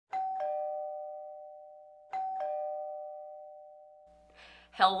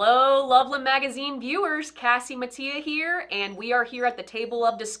Hello, Loveland magazine viewers. Cassie Mattia here, and we are here at the table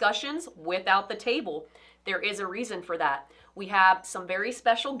of discussions without the table. There is a reason for that. We have some very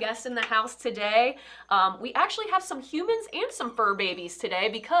special guests in the house today. We actually have some humans and some fur babies today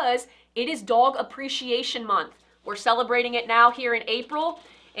because it is Dog Appreciation Month. We're celebrating it now here in April,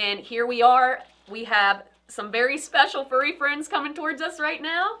 and here we are. We have some very special furry friends coming towards us right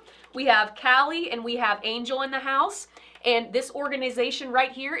now. We have Callie and we have Angel in the house. And this organization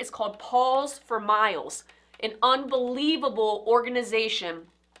right here is called Paws for Miles. An unbelievable organization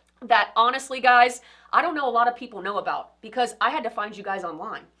that honestly, guys, I don't know a lot of people know about because I had to find you guys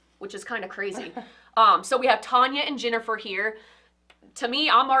online, which is kind of crazy. So we have Tonya and Jennifer here. To me,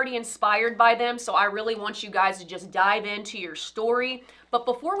 I'm already inspired by them, so I really want you guys to just dive into your story. But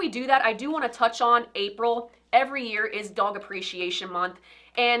before we do that, I do want to touch on April. Every year is Dog Appreciation Month,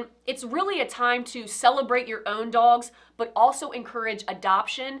 and it's really a time to celebrate your own dogs, but also encourage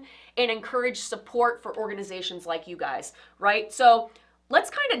adoption and encourage support for organizations like you guys, right? So let's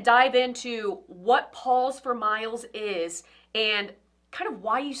kind of dive into what Paws for Miles is and kind of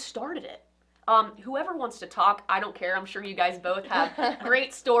why you started it. Whoever wants to talk, I don't care. I'm sure you guys both have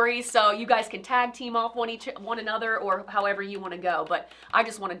great stories, so you guys can tag team off one another or however you want to go, but I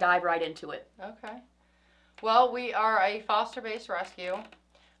just want to dive right into it. Okay. Well, we are a foster-based rescue,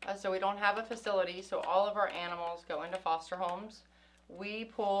 so we don't have a facility, so all of our animals go into foster homes. We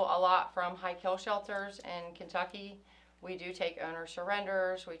pull a lot from high kill shelters in Kentucky. We do take owner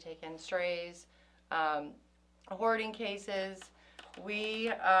surrenders, we take in strays, hoarding cases.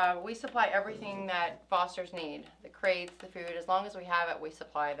 We supply everything that fosters need, the crates, the food. As long as we have it, we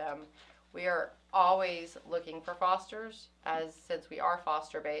supply them. We are always looking for fosters, since we are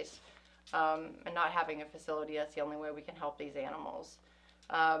foster-based, and not having a facility, that's the only way we can help these animals.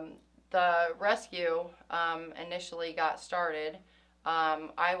 The rescue initially got started.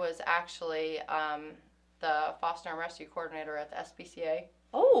 I was actually the foster and rescue coordinator at the SPCA.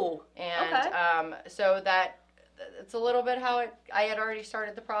 Oh, and okay. So it's a little bit how I had already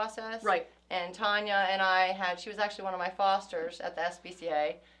started the process. Right. And Tonya and she was actually one of my fosters at the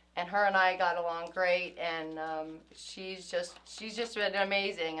SPCA, and her and I got along great, and she's just been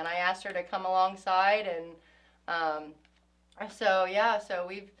amazing, and I asked her to come alongside, and so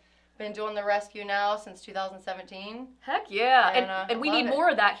we've been doing the rescue now since 2017. Heck yeah. And we need more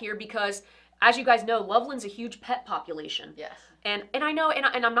of that here because, as you guys know, Loveland's a huge pet population. Yes. And I know,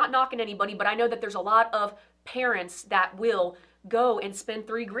 and I'm not knocking anybody, but I know that there's a lot of parents that will go and spend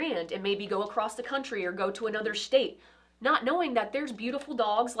 $3,000 and maybe go across the country or go to another state, not knowing that there's beautiful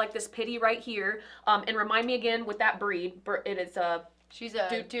dogs like this Pitty right here. And remind me again with that breed, it is she's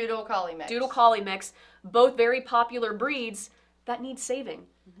a Doodle Collie mix. Doodle Collie mix, both very popular breeds that need saving.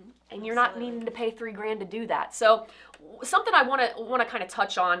 Mm-hmm. And you're not needing to pay $3,000 to do that. So something I want to kind of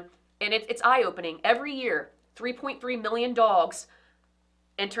touch on, and it's eye-opening. Every year, 3.3 million dogs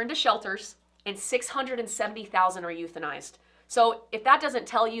enter into shelters, and 670,000 are euthanized. So if that doesn't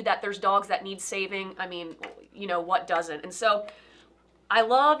tell you that there's dogs that need saving, I mean, you know, what doesn't? And so I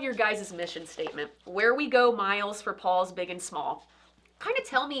love your guys' mission statement. Where we go, miles for paws, big and small. Kind of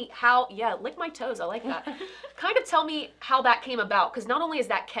tell me how, yeah, lick my toes, I like that. Kind of tell me how that came about, because not only is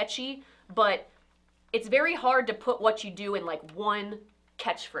that catchy, but it's very hard to put what you do in like one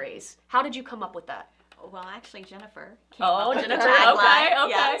catchphrase. How did you come up with that? Well, actually, Jennifer came up with Jennifer, the tagline.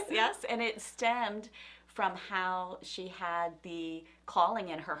 okay. Yes, and it stemmed from how she had the calling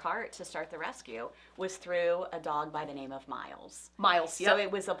in her heart to start the rescue was through a dog by the name of Miles. Miles, yeah. So it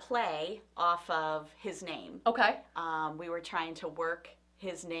was a play off of his name. Okay. We were trying to work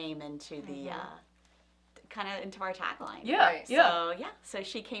his name into the kind of into our tagline. Yeah, right. yeah. So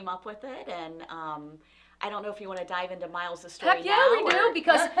she came up with it, and I don't know if you want to dive into Miles' story. Heck yeah, now, we do,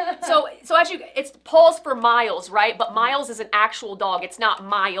 because so it's Paws for Miles, right? But Miles is an actual dog. It's not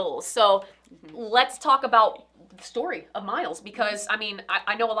Miles. So let's talk about the story of Miles, because I mean,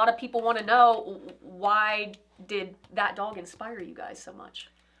 I know a lot of people want to know, why did that dog inspire you guys so much?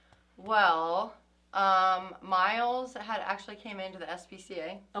 Well, Miles had actually came into the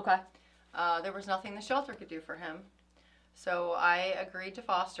SPCA. Okay. There was nothing the shelter could do for him, so I agreed to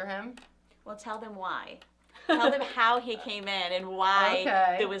foster him. Well, tell them why. Tell them how he came in and why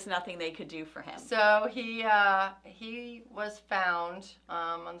there was nothing they could do for him. So he was found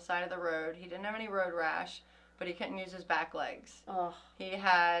on the side of the road. He didn't have any road rash, but he couldn't use his back legs. Oh. He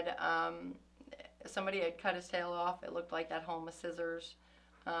had somebody had cut his tail off. It looked like at home with scissors.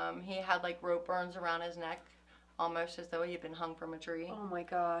 He had like rope burns around his neck, almost as though he had been hung from a tree. Oh my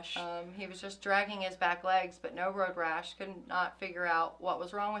gosh. He was just dragging his back legs, but no road rash. Could not figure out what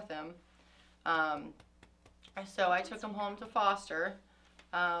was wrong with him. So I took him home to foster.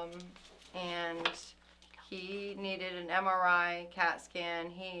 and he needed an MRI, CAT scan.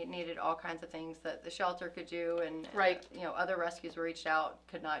 He needed all kinds of things that the shelter could do, and Right. you know, other rescues we reached out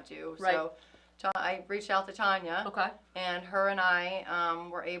could not do. Right. So I reached out to Tonya, Okay. and her and I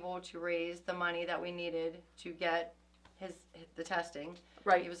were able to raise the money that we needed to get the testing.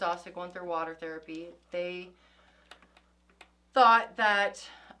 Right. He was also going through water therapy. They thought that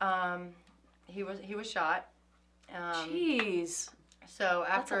he was shot. Jeez. So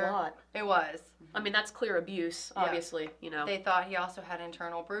after That's a lot. it was. I mean, that's clear abuse, Yeah. obviously, you know. They thought he also had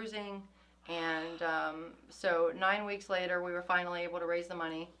internal bruising, and so 9 weeks later, we were finally able to raise the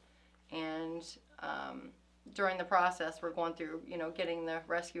money, and during the process, we're going through, you know, getting the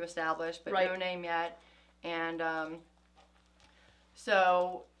rescue established, but Right. no name yet, and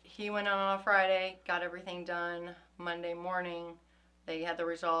so he went on a Friday, got everything done. Monday morning, they had the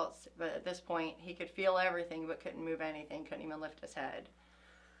results, but at this point, he could feel everything, but couldn't move anything, couldn't even lift his head.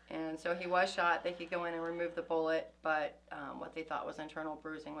 And so he was shot. They could go in and remove the bullet, but what they thought was internal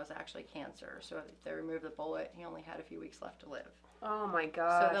bruising was actually cancer. So if they removed the bullet, he only had a few weeks left to live. Oh my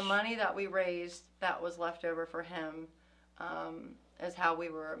gosh. So the money that we raised that was left over for him is how we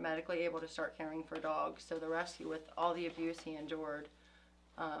were medically able to start caring for dogs. So the rescue, with all the abuse he endured,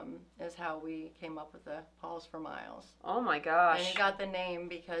 is how we came up with the Paws for Miles. Oh my gosh. And he got the name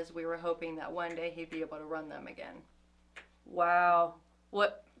because we were hoping that one day he'd be able to run them again. Wow.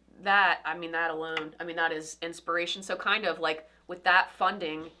 That alone, I mean, that is inspiration. So kind of like with that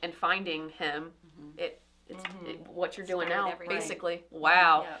funding and finding him, it's what you're doing Inspired now, everything. basically.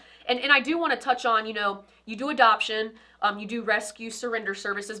 Wow. Yeah. And I do want to touch on, you know, you do adoption, you do rescue surrender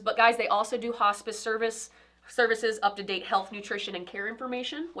services, but guys, they also do hospice services, up-to-date health, nutrition, and care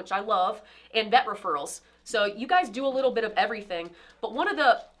information, which I love, and vet referrals. So you guys do a little bit of everything. But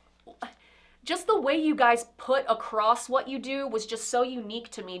just the way you guys put across what you do was just so unique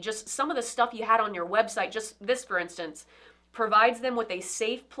to me. Just some of the stuff you had on your website, just this, for instance, provides them with a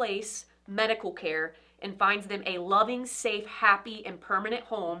safe place, medical care, and finds them a loving, safe, happy, and permanent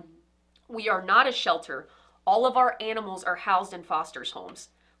home. We are not a shelter. All of our animals are housed in foster's homes.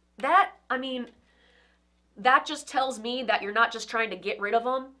 That just tells me that you're not just trying to get rid of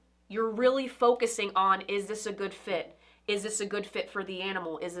them. You're really focusing on, is this a good fit? Is this a good fit for the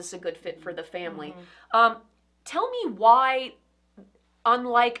animal? Is this a good fit for the family? Tell me why,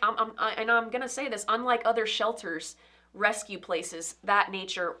 unlike, I'm going to say this, unlike other shelters, rescue places, that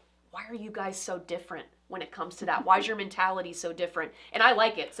nature, why are you guys so different when it comes to that? Why is your mentality so different? And I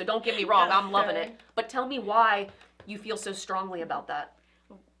like it, so don't get me wrong, I'm loving it. But tell me why you feel so strongly about that.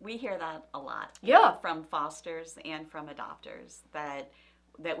 We hear that a lot. Yeah. From fosters and from adopters, that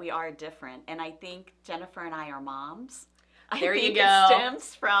we are different. And I think Jennifer and I are moms. There I you think go. It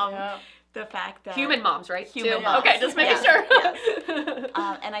stems from Yeah. the fact that Human moms, right? Human Too? moms. Okay, just making Yeah. sure.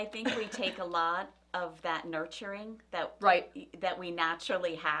 and I think we take a lot of that nurturing that we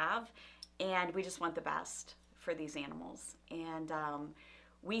naturally have, and we just want the best for these animals. And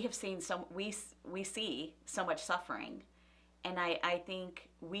we have seen we see so much suffering, and I think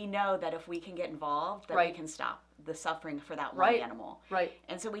we know that if we can get involved, that we can stop the suffering for that one animal. Right.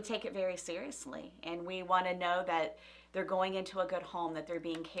 And so we take it very seriously, and we want to know that they're going into a good home, that they're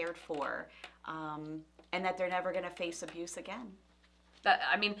being cared for, and that they're never going to face abuse again.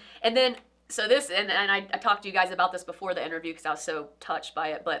 I talked to you guys about this before the interview because I was so touched by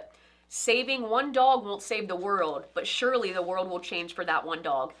it, but saving one dog won't save the world, but surely the world will change for that one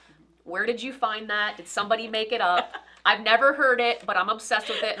dog. Where did you find that? Did somebody make it up? I've never heard it, but I'm obsessed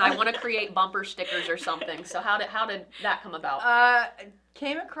with it, and I want to create bumper stickers or something. So how did that come about?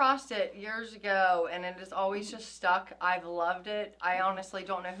 Came across it years ago, and it has always just stuck. I've loved it. I honestly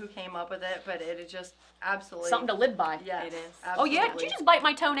don't know who came up with it, but it is just absolutely Something to live by. Yes, It is. Oh absolutely. yeah, did you just bite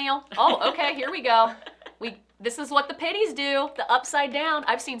my toenail? Oh, okay, here we go. This is what the pitties do, the upside down.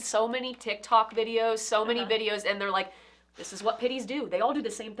 I've seen so many TikTok videos, so many videos, and they're like, this is what pitties do. They all do the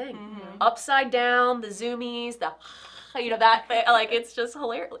same thing. Upside down, the zoomies, it's just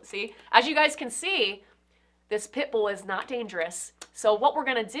hilarious. See, as you guys can see, this pit bull is not dangerous. So what we're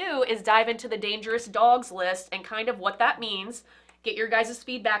gonna do is dive into the dangerous dogs list and kind of what that means, get your guys'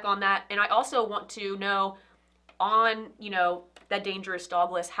 feedback on that. And I also want to know on, that dangerous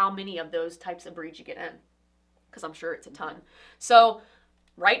dog list, how many of those types of breeds you get in, because I'm sure it's a ton. So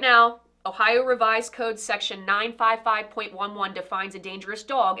right now, Ohio Revised Code section 955.11 defines a dangerous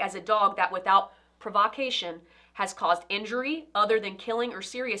dog as a dog that without provocation has caused injury other than killing or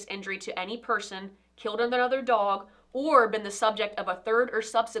serious injury to any person, killed another dog, or been the subject of a third or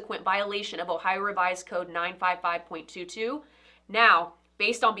subsequent violation of Ohio Revised Code 955.22. Now,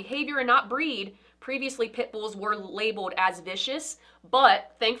 based on behavior and not breed. Previously, pit bulls were labeled as vicious,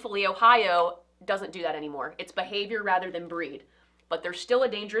 but thankfully Ohio doesn't do that anymore. It's behavior rather than breed. But there's still a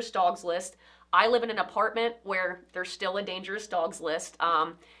dangerous dogs list. I live in an apartment where there's still a dangerous dogs list.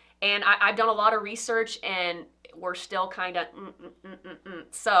 And I've done a lot of research, and we're still kind of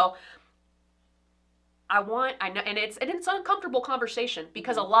So I know, and it's an uncomfortable conversation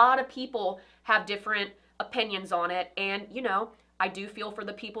because a lot of people have different opinions on it. And, you know, I do feel for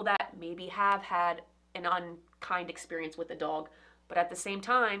the people that maybe have had an unkind experience with a dog. But at the same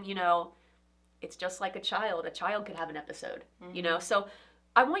time, you know, it's just like a child. A child could have an episode, you know? So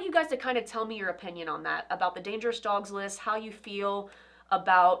I want you guys to kind of tell me your opinion on that, about the dangerous dogs list, how you feel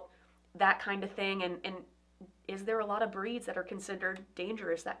about that kind of thing. And is there a lot of breeds that are considered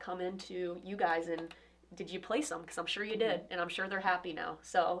dangerous that come into you guys, and did you place them? Because I'm sure you did, and I'm sure they're happy now.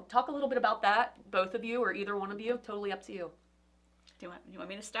 So talk a little bit about that, both of you or either one of you. Totally up to you. You want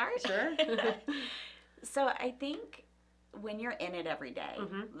me to start? Sure. So I think when you're in it every day,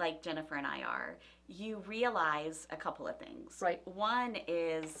 like Jennifer and I are, you realize a couple of things. Right. One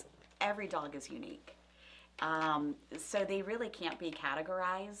is every dog is unique. So they really can't be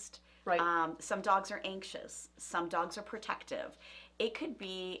categorized. Right. Some dogs are anxious. Some dogs are protective. It could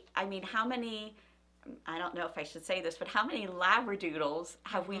be, I mean, how many, I don't know if I should say this, but how many Labradoodles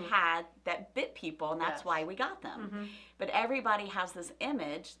have we had that bit people, and that's why we got them? But everybody has this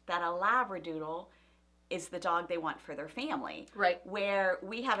image that a Labradoodle is the dog they want for their family. Right. Where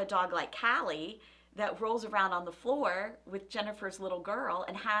we have a dog like Callie that rolls around on the floor with Jennifer's little girl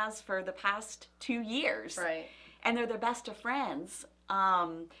and has for the past 2 years. Right. And they're the best of friends.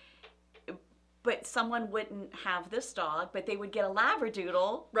 But someone wouldn't have this dog, but they would get a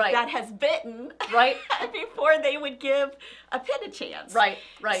Labradoodle that has bitten before they would give a pit a chance. Right,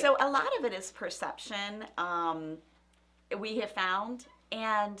 right. So a lot of it is perception, we have found,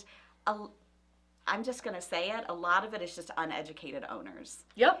 and I'm just going to say it, a lot of it is just uneducated owners.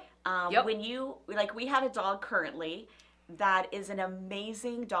 Yep. When you, like, we have a dog currently that is an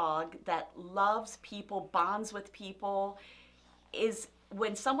amazing dog that loves people, bonds with people,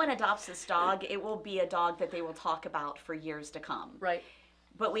 when someone adopts this dog, it will be a dog that they will talk about for years to come. Right.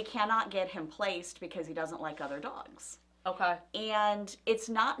 But we cannot get him placed because he doesn't like other dogs. Okay. And it's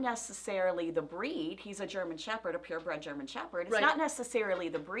not necessarily the breed. He's a German Shepherd, a purebred German Shepherd. It's not necessarily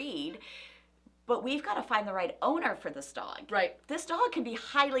the breed, but we've got to find the right owner for this dog. Right. This dog can be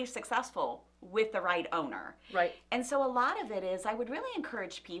highly successful with the right owner. Right. And so a lot of it is, I would really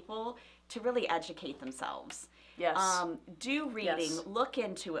encourage people to really educate themselves. Yes. Do reading, look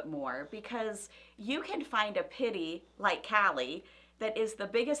into it more, because you can find a pitty like Callie that is the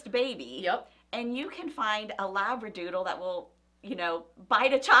biggest baby. Yep. And you can find a Labradoodle that will, you know,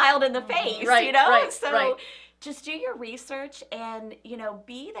 bite a child in the face, Right, you know? right, So right. just do your research and, you know,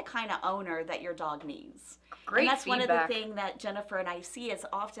 be the kind of owner that your dog needs. Great and that's feedback. one of the things that Jennifer and I see is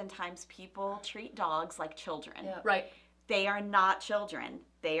oftentimes people treat dogs like children. Yeah. Right. They are not children.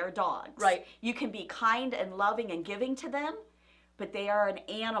 They are dogs. Right. You can be kind and loving and giving to them, but they are an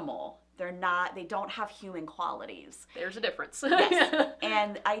animal. They're not, they don't have human qualities. There's a difference. Yes.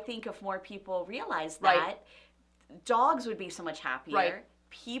 And I think if more people realize that, dogs would be so much happier. Right.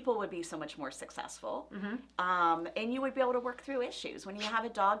 People would be so much more successful. And you would be able to work through issues. When you have a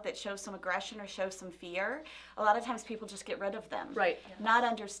dog that shows some aggression or shows some fear, a lot of times people just get rid of them. Right. Not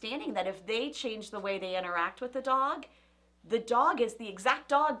understanding that if they change the way they interact with the dog is the exact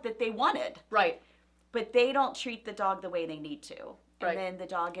dog that they wanted. Right. But they don't treat the dog the way they need to. And Right. then the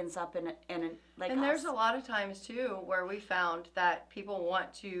dog ends up in like And there's us. a lot of times too where we found that people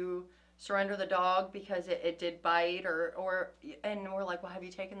want to surrender the dog because it did bite and we're like, well, have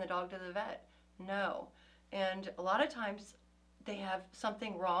you taken the dog to the vet? No. And a lot of times they have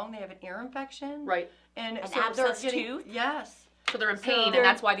something wrong. They have an ear infection. Right. And An so they're abscessed getting, tooth? Yes. So they're in So pain, they're- and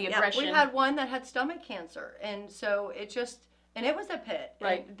that's why the yeah, aggression. We had one that had stomach cancer, and so it was a pit.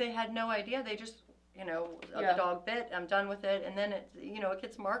 Right. And they had no idea. They just, you know, Yeah. the dog bit, I'm done with it, and then it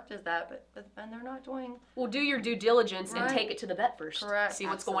gets marked as that, and they're not doing. Well, do your due diligence and Right. take it to the vet first. Correct. See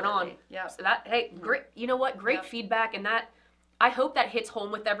what's going on. Absolutely. Yeah. So that, hey, great. You know what? Great Yep. feedback, and that I hope that hits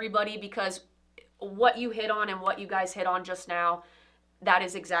home with everybody, because what you hit on and what you guys hit on just now, that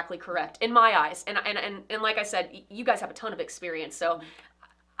is exactly correct in my eyes. And like I said, you guys have a ton of experience, so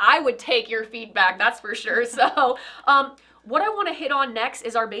I would take your feedback, that's for sure. So what I want to hit on next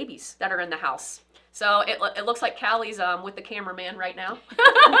is our babies that are in the house. So it looks like Callie's with the cameraman right now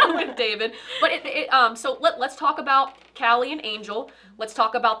with David. But so let's talk about Callie and Angel. Let's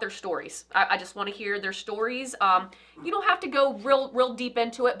talk about their stories. I just want to hear their stories. You don't have to go real deep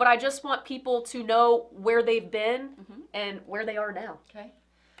into it, but I just want people to know where they've been and where they are now. Okay.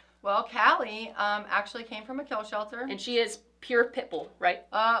 Well, Callie actually came from a kill shelter. And she is pure pit bull, right?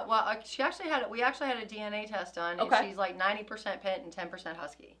 She actually we actually had a DNA test done. Okay. And she's like 90% pit and 10%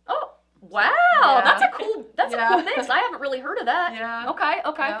 husky. Oh, wow. Yeah. That's a cool mix. I haven't really heard of that. Yeah. Okay.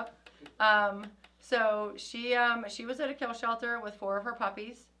 Yep. So she was at a kill shelter with 4 of her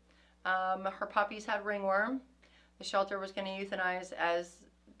puppies. Her puppies had ringworm. The shelter was going to euthanize as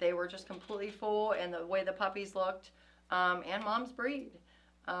they were just completely full and the way the puppies looked, and mom's breed.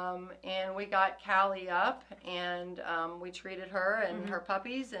 And we got Callie up, and we treated her and her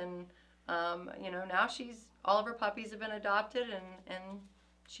puppies, and now all of her puppies have been adopted, and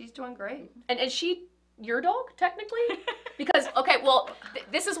she's doing great. And is she your dog, technically? Because, okay, well,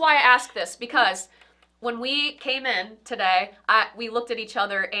 this is why I ask this, because when we came in today, we looked at each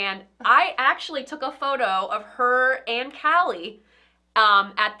other, and I actually took a photo of her and Callie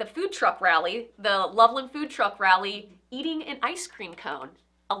at the food truck rally, the Loveland food truck rally, eating an ice cream cone,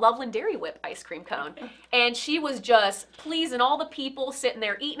 a Loveland Dairy Whip ice cream cone. And she was just pleasing all the people sitting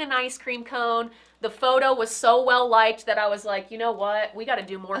there eating an ice cream cone. The photo was so well liked that I was like, you know what, we got to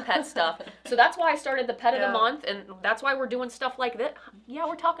do more pet stuff. So that's why I started the pet of the month, and that's why we're doing stuff like that. Yeah,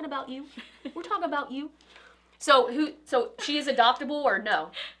 we're talking about you. We're talking about you. So she is adoptable or no?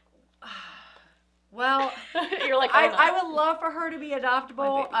 Well, you're like, I would love for her to be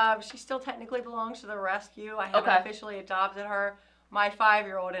adoptable. She still technically belongs to the rescue. I haven't officially adopted her. My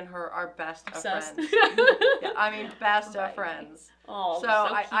 5-year-old and her are best of friends. Yeah, I mean, best of friends. Oh,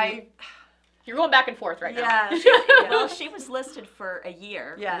 so you're going back and forth right now. Well, she was listed for a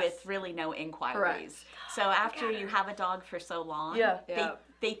year with really no inquiries. Correct. So after you have a dog for so long,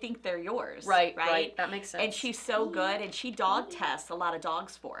 they think they're yours. Right. That makes sense. And she's so good, and she dog tests a lot of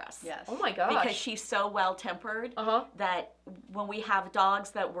dogs for us. Yes. Oh my gosh. Because she's so well-tempered that when we have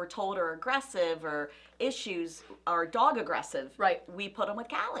dogs that we're told are aggressive or issues are dog aggressive, we put them with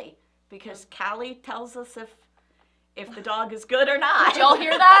Callie, because Callie tells us if the dog is good or not. Did y'all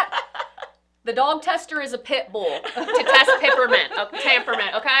hear that? The dog tester is a pit bull to test temperament,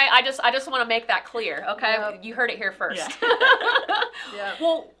 okay? I just want to make that clear, okay? Yep. You heard it here first. Yeah.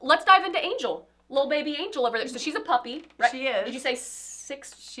 Well, let's dive into Angel, little baby Angel over there. So she's a puppy, right? She is. Did you say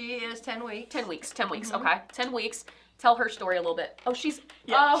 6? She is 10 weeks. 10 weeks, okay. 10 weeks. Tell her story a little bit. Oh, she's,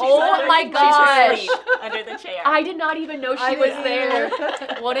 oh my gosh. She's under the chair. I did not even know she was there.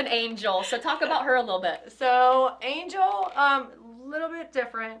 What an angel. So talk about her a little bit. So Angel, little bit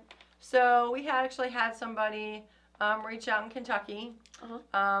different. So we actually had somebody reach out in Kentucky.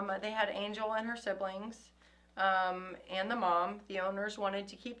 They had Angel and her siblings and the mom. The owners wanted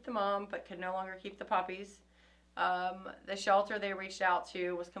to keep the mom but could no longer keep the puppies. The shelter they reached out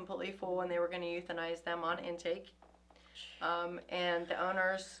to was completely full, and they were going to euthanize them on intake. And the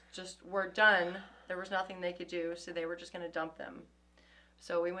owners just were done. There was nothing they could do, so they were just going to dump them.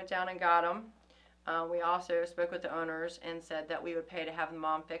 So we went down and got them. We also spoke with the owners and said that we would pay to have the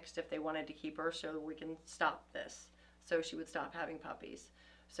mom fixed if they wanted to keep her, so we can stop this. So she would stop having puppies.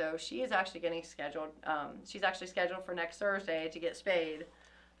 So she is actually getting scheduled. She's actually scheduled for next Thursday to get spayed.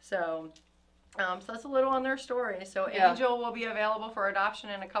 So that's a little on their story. So Angel will be available for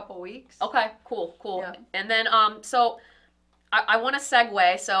adoption in a couple weeks. Okay, cool. Yeah. And then so I want to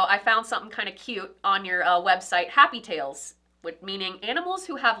segue. So I found something kind of cute on your website, Happy Tales. Meaning animals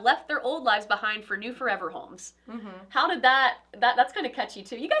who have left their old lives behind for new forever homes. How did that's kind of catchy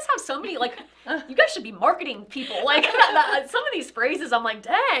too. You guys have so many, like, you guys should be marketing people. Like, some of these phrases, I'm like,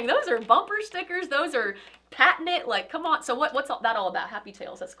 dang, those are bumper stickers, those are patented, like, come on. So what's that all about? Happy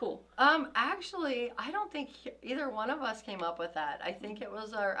Tales, that's cool. Actually, I don't think either one of us came up with that. I think it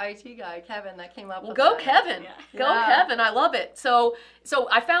was our IT guy, Kevin, that came up with that. Well, go Kevin. Yeah. Go Kevin, I love it. So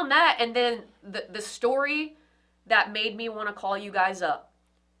I found that, and then the story that made me want to call you guys up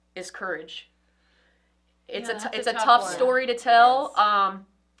is courage. It's a tough story to tell.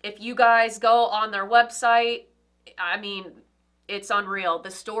 If you guys go on their website, I mean, it's unreal.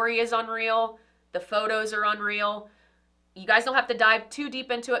 The story is unreal. The photos are unreal. You guys don't have to dive too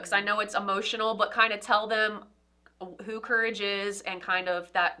deep into it because I know it's emotional, but kind of tell them who courage is and kind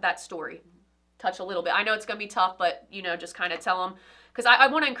of that story. Touch a little bit. I know it's going to be tough, but, just kind of tell them. Because I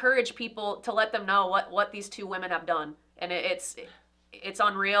want to encourage people to let them know what these two women have done. And it's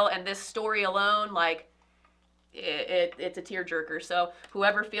unreal. And this story alone, like, it's a tearjerker. So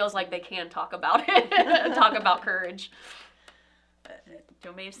whoever feels like they can talk about it, talk about courage. Do you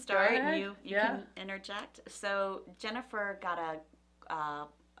want me to start? You can interject. So Jennifer got a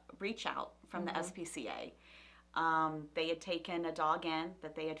reach out from the SPCA. They had taken a dog in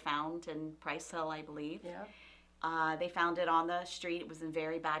that they had found in Price Hill, I believe. Yeah. They found it on the street. It was in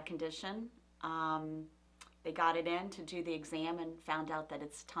very bad condition. They got it in to do the exam and found out that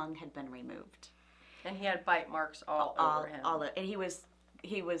its tongue had been removed. And he had bite marks all over him. And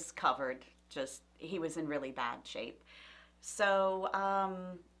he was covered. He was in really bad shape. So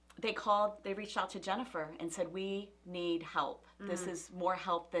they reached out to Jennifer and said, we need help. This is more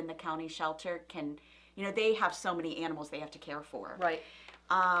help than the county shelter can, they have so many animals they have to care for. Right.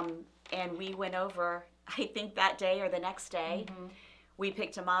 And we went over, I think that day or the next day, we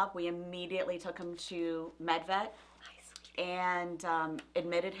picked him up. We immediately took him to MedVet and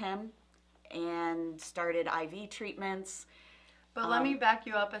admitted him and started IV treatments. But let me back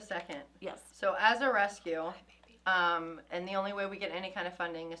you up a second. Yes. So as a rescue, and the only way we get any kind of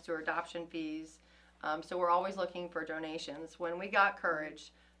funding is through adoption fees. So we're always looking for donations. When we got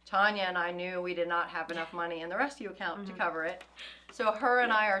Courage, Tonya and I knew we did not have enough money in the rescue account to cover it. So her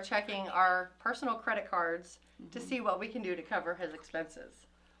and I are checking our personal credit cards to see what we can do to cover his expenses.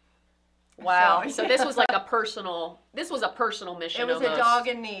 Wow. So this was like a personal mission. It was almost. a dog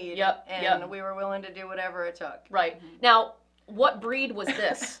in need. Yep. And we were willing to do whatever it took. Right. Now, what breed was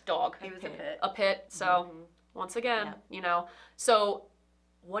this dog? He was a pit. A pit. So once again, so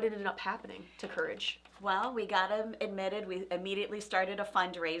what ended up happening to Courage? Well, we got him admitted. We immediately started a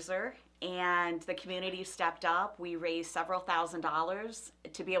fundraiser, and the community stepped up. We raised several $1,000s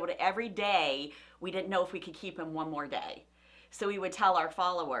to be able to, every day, we didn't know if we could keep him one more day. So we would tell our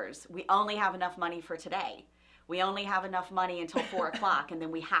followers, we only have enough money for today. We only have enough money until 4 o'clock, and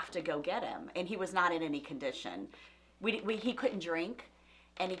then we have to go get him. And he was not in any condition. He couldn't drink,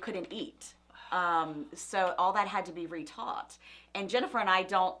 and he couldn't eat. So all that had to be retaught. And Jennifer and I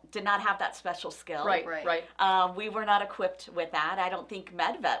did not have that special skill. Right. We were not equipped with that. I don't think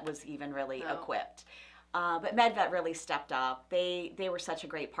MedVet was even really equipped. But MedVet really stepped up. They were such a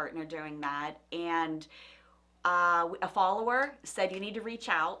great partner doing that. And a follower said, you need to reach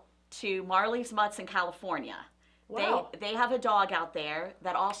out to Marley's Mutts in California. Wow. They have a dog out there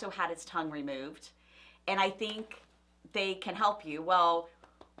that also had its tongue removed. And I think they can help you. Well,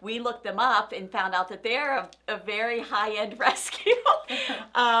 we looked them up and found out that they're a very high-end rescue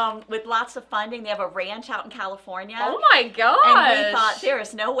with lots of funding. They have a ranch out in California. Oh my gosh. And we thought there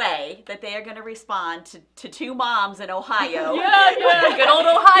is no way that they are going to respond to 2 moms in Ohio. Yeah, good old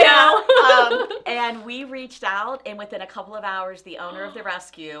Ohio. And we reached out, and within a couple of hours, the owner of the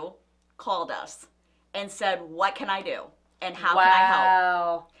rescue called us and said, what can I do? And how can I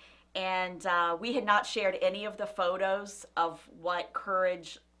help? And we had not shared any of the photos of what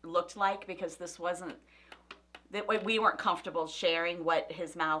Courage looked like because we weren't comfortable sharing what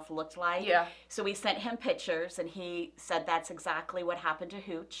his mouth looked like. Yeah. So we sent him pictures, and he said that's exactly what happened to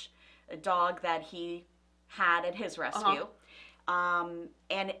Hooch, a dog that he had at his rescue.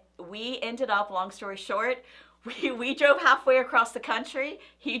 And we ended up, long story short, we drove halfway across the country.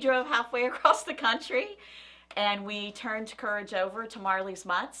 He drove halfway across the country. And we turned Courage over to Marley's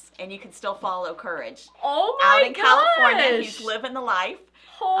Mutts, and you can still follow Courage. Oh my Out in California, he's living the life.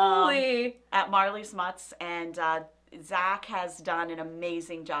 Holy. At Marley's Mutts, and Zach has done an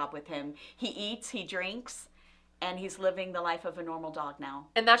amazing job with him. He eats, he drinks, and he's living the life of a normal dog now.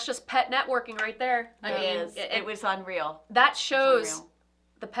 And that's just pet networking right there. I mean, it was unreal. That shows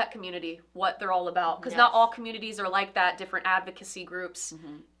the pet community, what they're all about. Because not all communities are like that, different advocacy groups.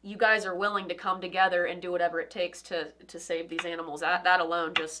 You guys are willing to come together and do whatever it takes to save these animals. That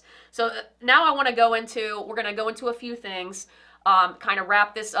alone just... So now I want to go into, we're going to go into a few things, kind of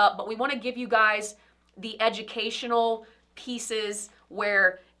wrap this up, but we want to give you guys the educational pieces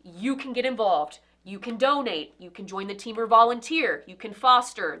where you can get involved. You can donate, you can join the team or volunteer, you can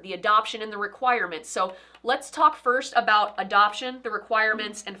foster, the adoption and the requirements. So let's talk first about adoption, the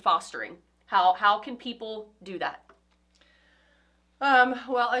requirements, and fostering. How can people do that?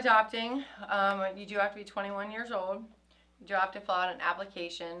 Well, adopting, you do have to be 21 years old. You do have to fill out an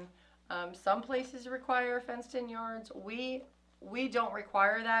application. Some places require fenced-in yards. We don't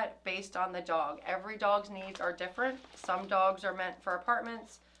require that based on the dog. Every dog's needs are different. Some dogs are meant for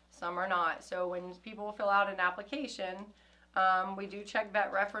apartments, some are not. So when people fill out an application, we do check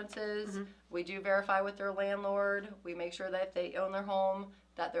vet references. We do verify with their landlord. We make sure that if they own their home,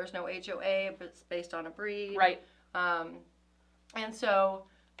 that there's no HOA, but it's based on a breed. Right. And so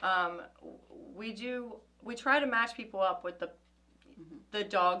we try to match people up with the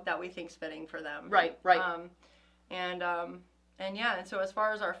dog that we think's fitting for them. Right. And so as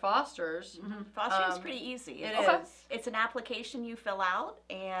far as our fosters, Fostering is pretty easy. It is. It's an application you fill out,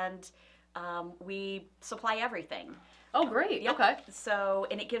 and we supply everything. Oh, great. Yep. Okay. So,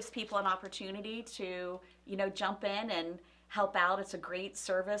 and it gives people an opportunity to, jump in and help out. It's a great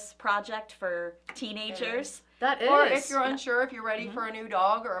service project for teenagers. That is. Or if you're unsure if you're ready for a new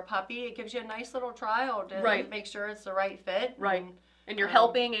dog or a puppy, it gives you a nice little trial to make sure it's the right fit. Right. And you're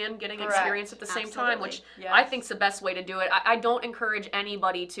helping and getting experience at the same time, which I think is the best way to do it. I don't encourage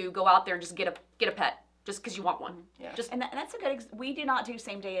anybody to go out there and just get a pet just because you want one. Yeah. And that's a good. We do not do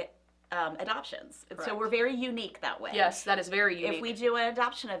same day adoptions, so we're very unique that way. Yes, that is very unique. If we do an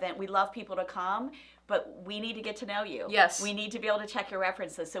adoption event, we love people to come, but we need to get to know you. Yes. We need to be able to check your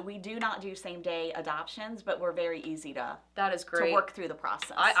references. So we do not do same day adoptions, but we're very easy to that is great to work through the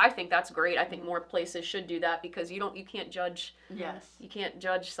process. I think that's great. I think more places should do that because you can't judge. Yes. You can't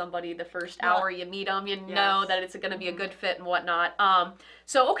judge somebody the first hour you meet them. You know that it's going to be a good fit and whatnot.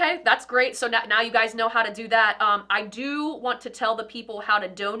 So okay, that's great. So now you guys know how to do that. I do want to tell the people how to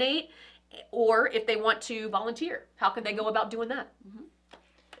donate, or if they want to volunteer, how can they go about doing that?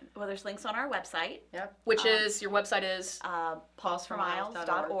 Well, there's links on our website. Yep. Which is, your website is?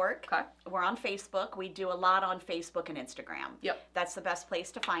 pawsformiles.org. Okay. We're on Facebook. We do a lot on Facebook and Instagram. Yep. That's the best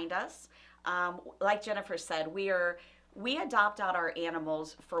place to find us. Like Jennifer said, we adopt out our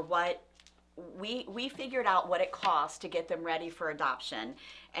animals for what we figured out what it costs to get them ready for adoption,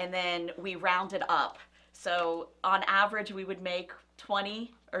 and then we round it up. So on average, we would make $20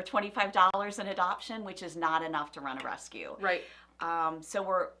 or $25 in adoption, which is not enough to run a rescue. Right. So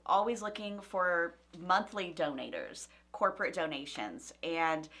we're always looking for monthly donators, corporate donations,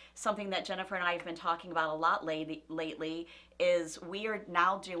 and something that Jennifer and I have been talking about a lot lately is we are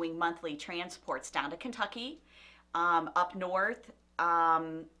now doing monthly transports down to Kentucky, up north,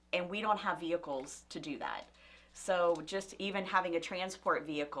 and we don't have vehicles to do that. So just even having a transport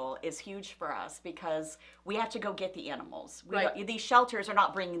vehicle is huge for us because we have to go get the animals. These shelters are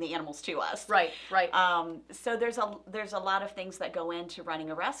not bringing the animals to us. Right, right. So there's a lot of things that go into running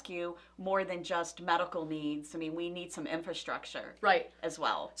a rescue more than just medical needs. I mean, we need some infrastructure as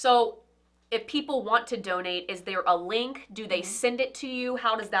well. So if people want to donate, is there a link? Do they send it to you?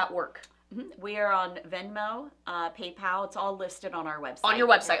 How does that work? We are on Venmo, PayPal. It's all listed on our website. On your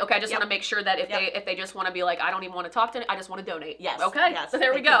website. Okay, I just want to make sure that if they just want to be like, I don't even want to talk to it, I just want to donate. Yes. Okay. Yes. So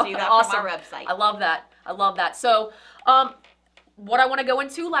there we They go. can do that Awesome. from our website. I love that. I love that. So, what I want to go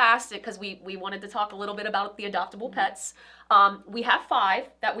into last, because we wanted to talk a little bit about the adoptable pets. We have 5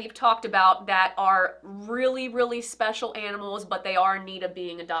 that we've talked about that are really, really special animals, but they are in need of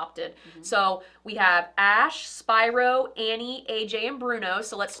being adopted. So we have Ash, Spyro, Annie, AJ, and Bruno.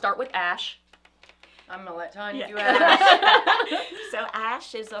 So let's start with Ash. I'm going to let Tonya do Ash. So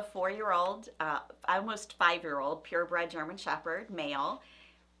Ash is a 4-year-old, almost 5-year-old, purebred German Shepherd, male.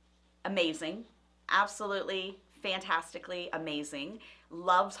 Amazing. Absolutely, fantastically amazing.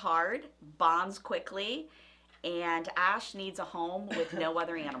 Loves hard, bonds quickly, and Ash needs a home with no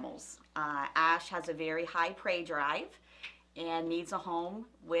other animals. Ash has a very high prey drive and needs a home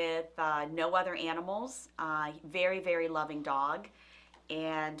with no other animals. Very, very loving dog.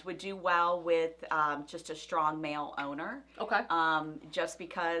 And would do well with just a strong male owner. Okay. Just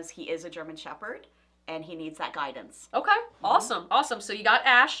because he is a German Shepherd and he needs that guidance. Okay. Awesome. Awesome. So you got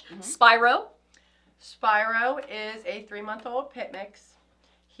Ash. Spyro. Spyro is a 3-month-old pit mix.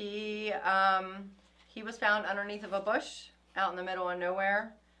 He was found underneath of a bush out in the middle of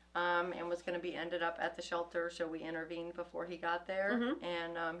nowhere and was going to be ended up at the shelter. So we intervened before he got there.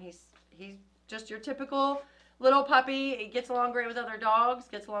 And he's just your typical little puppy. He gets along great with other dogs,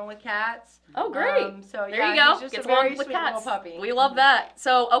 gets along with cats. Oh, great. So there you go. He's just gets a very along with sweet cats. little puppy. We love that.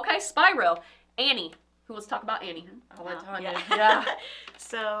 So, okay, Spyro. Annie. Who wants to talk about Annie? I'll let Tonya. Yeah.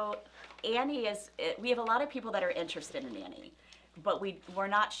 So Annie we have a lot of people that are interested in Annie, but we're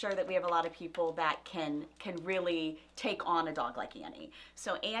not sure that we have a lot of people that can really take on a dog like Annie.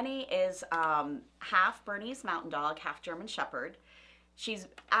 So Annie is half Bernese Mountain Dog, half German Shepherd. She's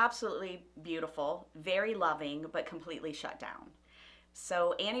absolutely beautiful, very loving, but completely shut down.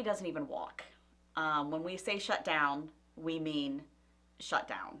 So Annie doesn't even walk. When we say shut down, we mean shut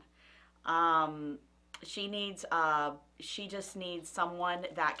down. She just needs someone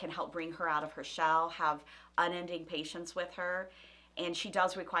that can help bring her out of her shell, have unending patience with her, and she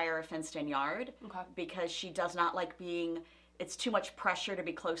does require a fenced-in yard because she does not like it's too much pressure to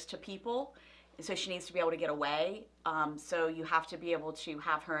be close to people. So she needs to be able to get away. So you have to be able to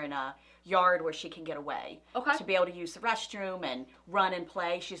have her in a yard where she can get away. To be able to use the restroom and run and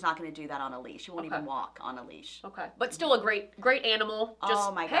play. She's not going to do that on a leash. She won't even walk on a leash. But still a great animal. Just,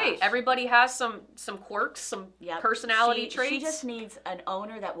 oh my gosh. Hey, everybody has some quirks, some personality traits. She just needs an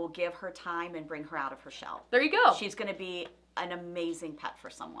owner that will give her time and bring her out of her shell. There you go. She's going to be an amazing pet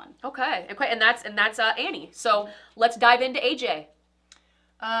for someone. Okay. And that's Annie. So let's dive into AJ.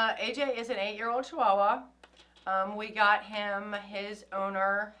 AJ is an 8-year-old Chihuahua. We got him, his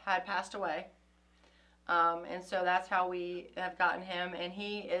owner had passed away. And so that's how we have gotten him. And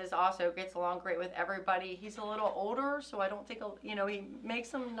he is also gets along great with everybody. He's a little older, so I don't think, you know, he makes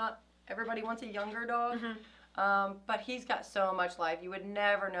them not, everybody wants a younger dog. But he's got so much life. You would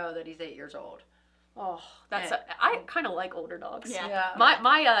never know that he's 8 years old. Oh, I kind of like older dogs. Yeah.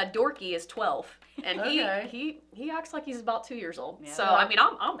 My Dorky is 12, and Okay. he acts like he's about 2 years old. Yeah. So I mean,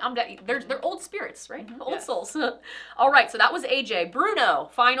 they're old spirits, right? Old Yeah. souls. All right, so that was AJ. Bruno,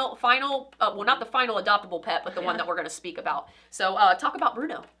 final. Well, not the final adoptable pet, but the one that we're going to speak about. So talk about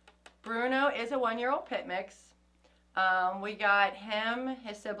Bruno. Bruno is a 1-year-old pit mix. We got him,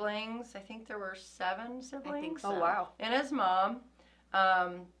 his siblings. I think there were 7 siblings. I think so. Oh wow. And his mom.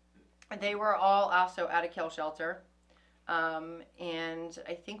 They were all also at a kill shelter. And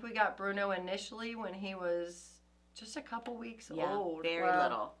I think we got Bruno initially when he was just a couple weeks old. Very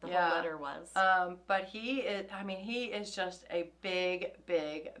little. The whole litter was. But he is, I mean, he is just a big,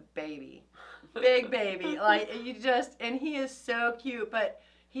 big baby. Big baby. Like, you just, and he is so cute. But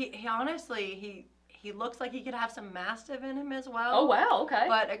he honestly, he looks like he could have some Mastiff in him as well. Oh wow. Okay.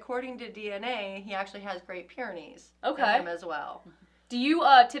 But according to DNA, he actually has Great Pyrenees in him as well. Do you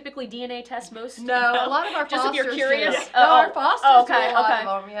typically DNA test most? No, a lot of our just fosters if you're curious. do. No, our fosters do a lot okay.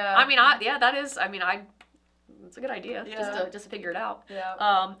 of them, yeah. I mean, it's a good idea just to figure it out.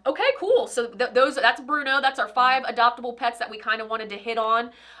 Yeah. Okay, cool. So that's Bruno. That's our 5 adoptable pets that we kind of wanted to hit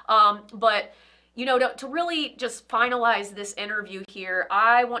on. But you know, to really just finalize this interview here,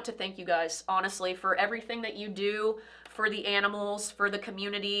 I want to thank you guys honestly for everything that you do for the animals, for the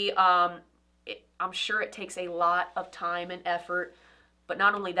community. I'm sure it takes a lot of time and effort. But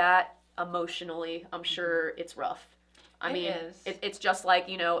not only that, emotionally, I'm sure it's rough. I mean, it's just like,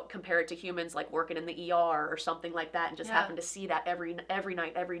 you know, compare it to humans, like working in the ER or something like that, and just having to see that every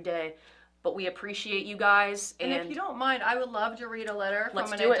night, every day. But we appreciate you guys. And if you don't mind, I would love to read a letter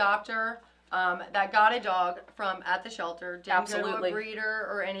from an do it. adopter that got a dog from at the shelter. Didn't go to Absolutely. a breeder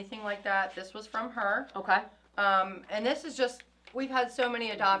or anything like that. This was from her. Okay. And this is just, we've had so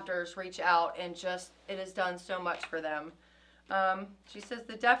many adopters reach out, and just, it has done so much for them. She says,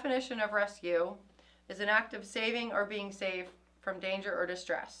 the definition of rescue is an act of saving or being saved from danger or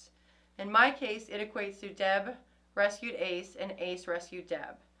distress. In my case, it equates to Deb rescued Ace and Ace rescued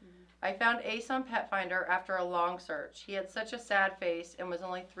Deb. I found Ace on Pet Finder after a long search. He had such a sad face and was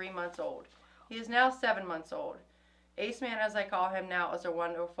only 3 months old. He is now 7 months old. Ace Man, as I call him now, is a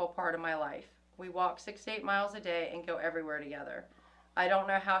wonderful part of my life. We walk 6 to 8 miles a day and go everywhere together. I don't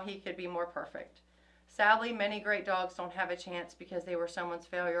know how he could be more perfect. Sadly, many great dogs don't have a chance because they were someone's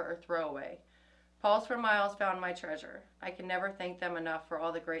failure or throwaway. Paws for Miles found my treasure. I can never thank them enough for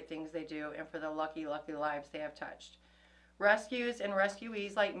all the great things they do and for the lucky, lucky lives they have touched. Rescues and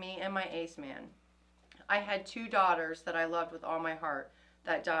rescuees like me and my Ace Man. I had 2 daughters that I loved with all my heart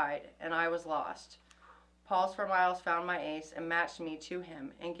that died, and I was lost. Paws for Miles found my Ace and matched me to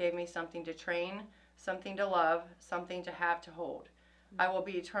him and gave me something to train, something to love, something to have to hold. I will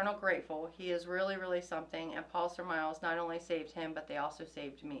be eternal grateful. He is really, really something, and Paws for Miles not only saved him, but they also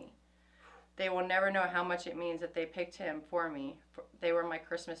saved me. They will never know how much it means that they picked him for me. They were my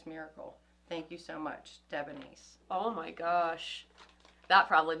Christmas miracle. Thank you so much, Deb and Ace. Oh my gosh. That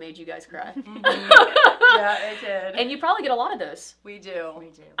probably made you guys cry. Yeah, it did. And you probably get a lot of those. We do. We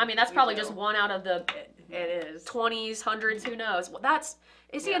do. I mean, that's probably just one out of the It is. 20s, 100s, who knows. Well,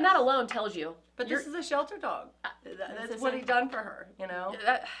 and that alone tells you. But this is a shelter dog. That's what he done for her, you know?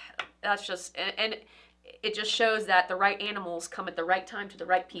 That's just, and it just shows that the right animals come at the right time to the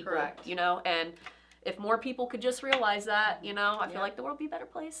right people. Correct. You know, and if more people could just realize that, you know, I feel like the world would be a better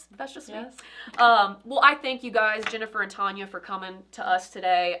place. That's just me. Well, I thank you guys, Jennifer and Tonya, for coming to us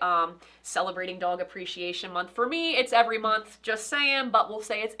today, celebrating Dog Appreciation Month. For me, it's every month, just saying, but we'll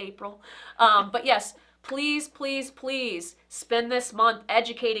say it's April. But yes, please, please, please spend this month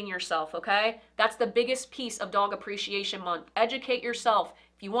educating yourself, okay? That's the biggest piece of Dog Appreciation Month. Educate yourself.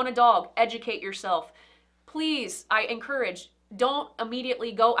 If you want a dog, educate yourself. Please, I encourage, don't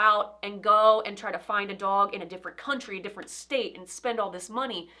immediately go out and try to find a dog in a different country, a different state, and spend all this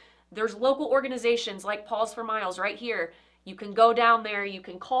money. There's local organizations like Paws for Miles right here. You can go down there, you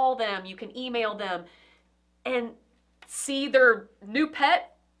can call them, you can email them, and see their new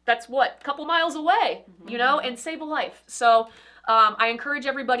pet that's a couple miles away, you know, and save a life. So I encourage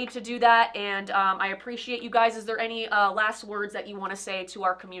everybody to do that, and I appreciate you guys. Is there any last words that you want to say to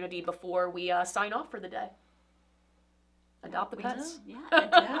our community before we sign off for the day? Adopt the pets.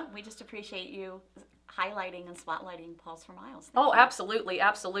 Yeah. We just appreciate you highlighting and spotlighting Paws for Miles. Thank you. Absolutely,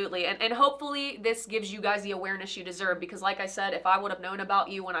 absolutely. And hopefully this gives you guys the awareness you deserve, because like I said, if I would have known about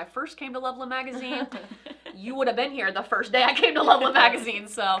you when I first came to Loveland magazine, you would have been here the first day I came to Loveland Magazine.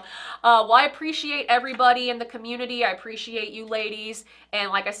 So, well, I appreciate everybody in the community. I appreciate you ladies.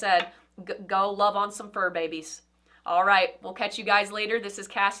 And like I said, go love on some fur babies. All right, we'll catch you guys later. This is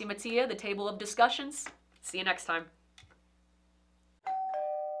Cassie Mattia, the Table of Discussions. See you next time.